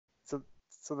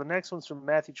So the next one's from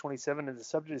Matthew 27, and the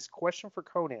subject is question for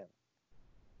Konnan.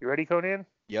 You ready, Konnan?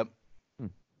 Yep.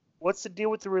 What's the deal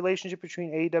with the relationship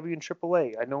between AEW and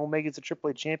AAA? I know Omega's a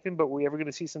AAA champion, but are we ever going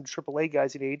to see some AAA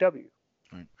guys at AEW?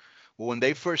 Right. Well, when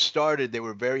they first started, they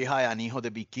were very high on Hijo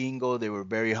de Vikingo. They were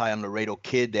very high on Laredo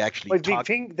Kid. They actually talked.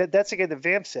 That's the guy that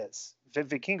Vamp says.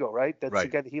 Vikingo, right? That's right.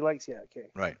 the guy that he likes? Yeah, okay.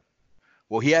 Right.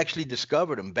 Well, he actually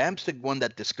discovered him. Vamp's the one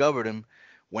that discovered him.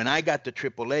 When I got to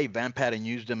AAA, Vamp hadn't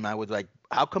used him. I was like,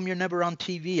 how come you're never on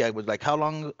TV? I was like, how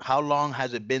long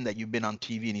has it been that you've been on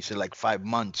TV? And he said, like 5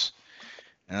 months.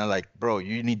 And I'm like, bro,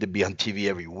 you need to be on TV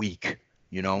every week,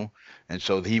 you know? And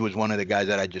so he was one of the guys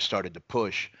that I just started to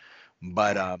push.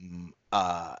 But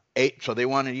so they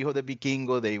wanted Hijo de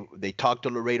Vikingo. They talked to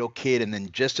Laredo Kid, and then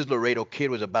just as Laredo Kid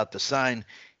was about to sign,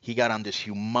 he got on this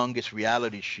humongous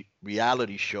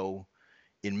reality show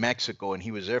in Mexico, and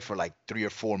he was there for like 3 or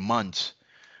 4 months.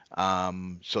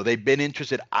 So they've been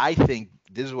interested. I think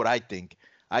this is what I think.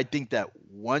 I think that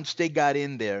once they got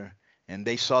in there and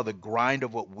they saw the grind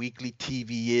of what weekly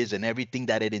TV is and everything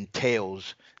that it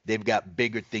entails, they've got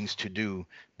bigger things to do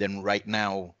than right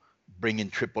now bringing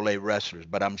AAA wrestlers.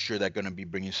 But I'm sure they're going to be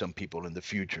bringing some people in the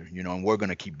future, you know, and we're going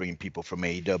to keep bringing people from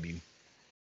AEW.